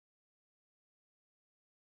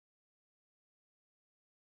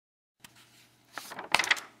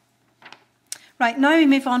Right, now we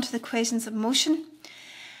move on to the equations of motion.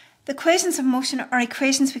 The equations of motion are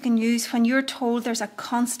equations we can use when you're told there's a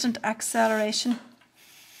constant acceleration.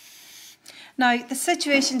 Now, the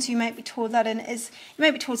situations you might be told that in is, you might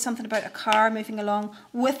be told something about a car moving along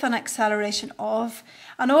with an acceleration of,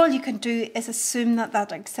 and all you can do is assume that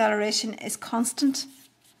that acceleration is constant.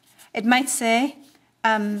 It might say,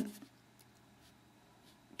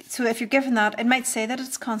 so if you're given that, it might say that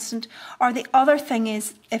it's constant, or the other thing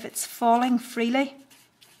is if it's falling freely.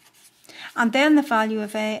 And then the value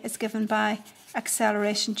of A is given by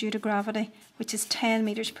acceleration due to gravity, which is 10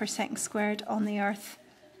 meters per second squared on the Earth.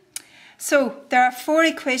 So there are 4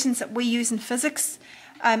 equations that we use in physics.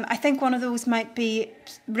 I think one of those might be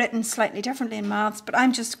written slightly differently in maths, but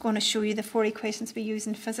I'm just going to show you the 4 equations we use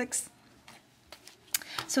in physics.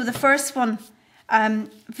 So the first one,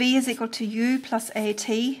 V is equal to U plus AT.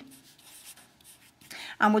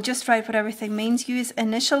 And we'll just write what everything means. U is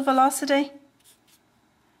initial velocity.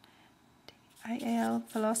 IL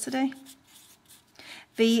velocity.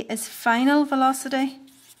 V is final velocity.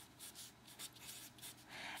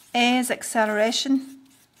 A is acceleration.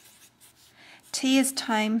 T is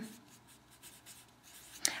time.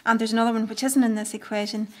 And there's another one which isn't in this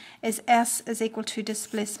equation, is S is equal to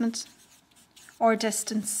displacement or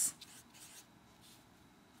distance.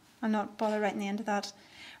 I'll not bother writing the end of that.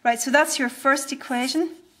 Right, so that's your first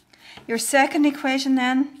equation. Your second equation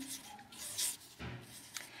then,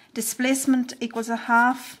 displacement equals a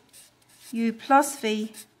half U plus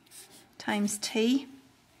V times T.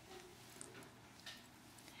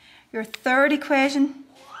 Your third equation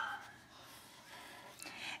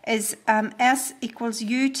is S equals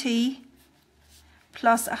UT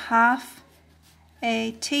plus a half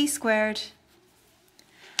AT squared.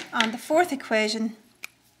 And the fourth equation,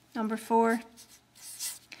 number 4,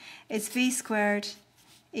 is V squared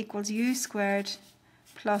equals U squared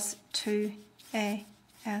plus 2AS.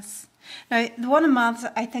 Now, the one in maths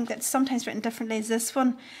I think that's sometimes written differently is this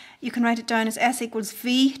one. You can write it down as S equals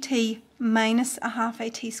VT minus a half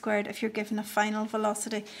AT squared if you're given a final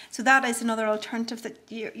velocity. So that is another alternative that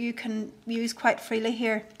you can use quite freely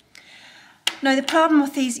here. Now, the problem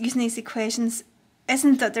with using these equations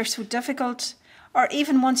isn't that they're so difficult, or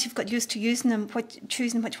even once you've got used to using them,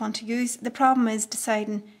 choosing which one to use. The problem is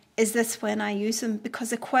deciding, is this when I use them? Because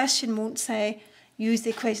the question won't say use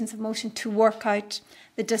the equations of motion to work out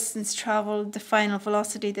the distance travelled, the final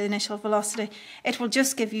velocity, the initial velocity. It will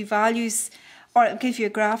just give you values, or it'll give you a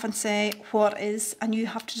graph and say what is, and you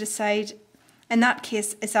have to decide, in that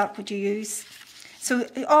case, is that what you use? So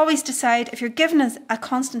always decide if you're given a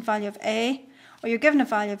constant value of A, or you're given a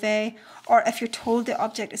value of A, or if you're told the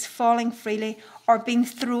object is falling freely or being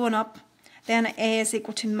thrown up, then A is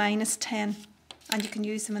equal to minus 10, and you can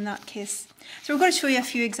use them in that case. So we're going to show you a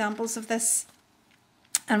few examples of this,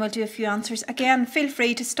 and we'll do a few answers. Again, feel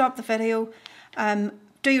free to stop the video,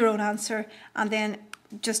 do your own answer, and then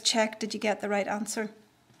just check, did you get the right answer?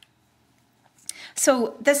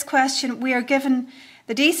 So this question, we are given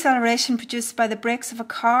the deceleration produced by the brakes of a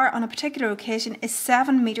car on a particular occasion is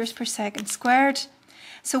 7 meters per second squared.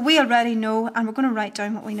 So we already know, and we're going to write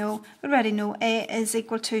down what we know. We already know A is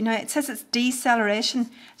equal to, now it says it's deceleration,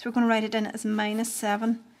 so we're going to write it in as minus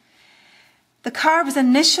 7. The car was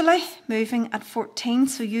initially moving at 14,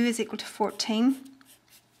 so U is equal to 14.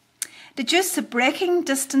 Deduce the braking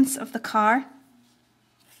distance of the car.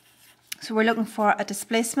 So we're looking for a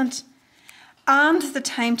displacement and the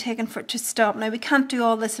time taken for it to stop. Now we can't do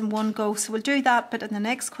all this in one go, so we'll do that bit in the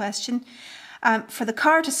next question. For the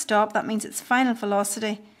car to stop, that means its final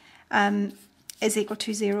velocity is equal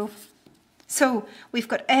to 0. So we've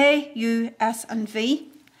got A, U, S and V.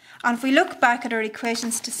 And if we look back at our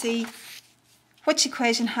equations to see which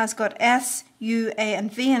equation has got S, U, A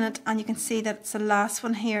and V in it, and you can see that it's the last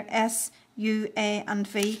one here, S, U, A and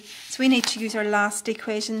V. So we need to use our last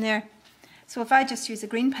equation there. So if I just use a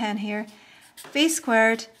green pen here, V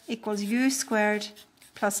squared equals U squared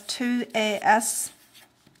plus 2AS.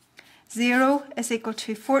 0 is equal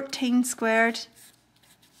to 14 squared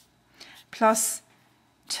plus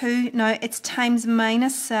 2, now it's times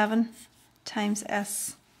minus 7 times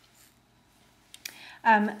S.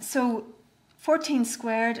 So 14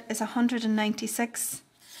 squared is 196.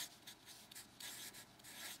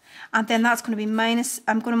 And then that's going to be minus,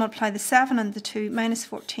 I'm going to multiply the 7 and the 2, minus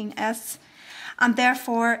 14S. And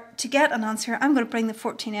therefore, to get an answer, I'm going to bring the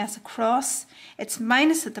 14S across. It's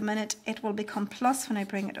minus at the minute, it will become plus when I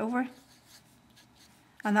bring it over.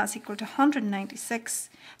 And that's equal to 196.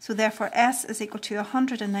 So therefore, S is equal to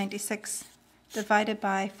 196 divided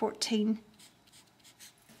by 14.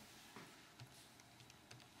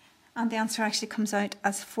 And the answer actually comes out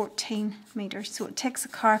as 14 metres. So it takes a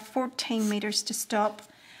car 14 metres to stop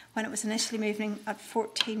when it was initially moving at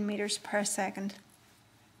 14 metres per second.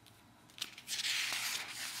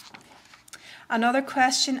 Another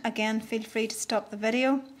question, again, feel free to stop the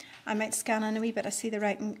video. I might scan in a wee bit, I see the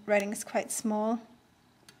writing is quite small.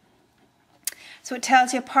 So it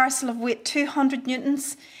tells you a parcel of weight 200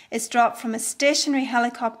 newtons is dropped from a stationary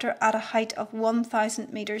helicopter at a height of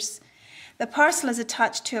 1,000 metres. The parcel is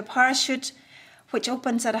attached to a parachute which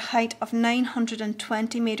opens at a height of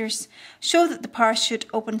 920 metres. Show that the parachute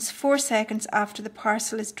opens 4 seconds after the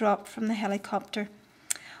parcel is dropped from the helicopter.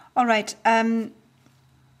 Alright,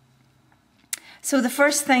 so the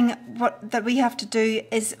first thing that we have to do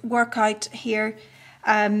is work out here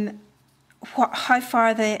how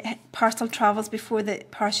far the parcel travels before the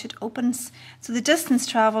parachute opens. So the distance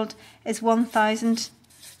travelled is 1,000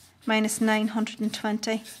 minus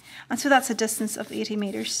 920, and so that's a distance of 80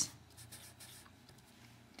 metres.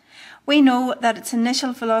 We know that its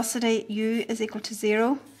initial velocity u is equal to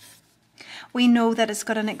 0. We know that it's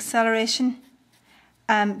got an acceleration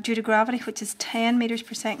due to gravity, which is 10 metres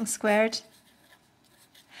per second squared.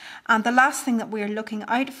 And the last thing that we're looking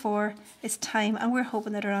out for is time, and we're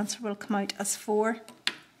hoping that our answer will come out as 4.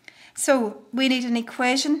 So we need an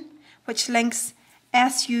equation which links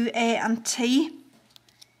S, U, A and T.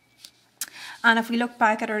 And if we look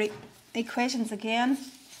back at our equations again,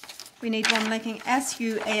 we need one linking S,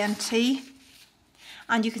 U, A and T.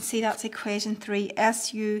 And you can see that's equation 3,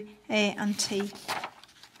 S, U, A and T.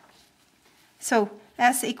 So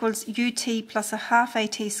S equals UT plus a half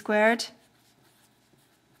AT squared.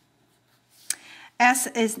 S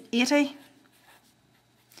is 80.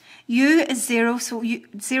 U is 0, so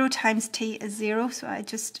 0 times T is 0, so I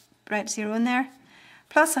just write 0 in there.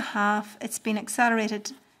 Plus a half, it's been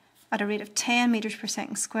accelerated at a rate of 10 metres per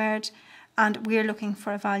second squared, and we're looking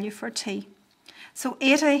for a value for T. So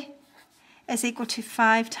 80 is equal to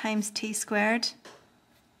 5 times T squared.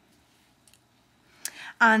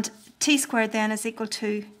 And T squared then is equal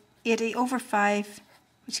to 80 over 5,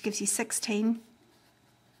 which gives you 16.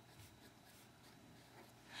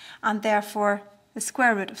 And therefore the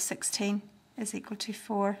square root of 16 is equal to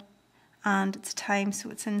 4, and it's time,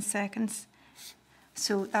 so it's in seconds.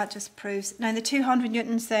 So that just proves. Now the 200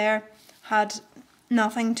 newtons there had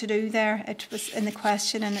nothing to do there. It was in the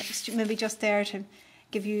question, and it's maybe just there to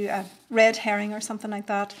give you a red herring or something like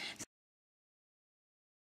that.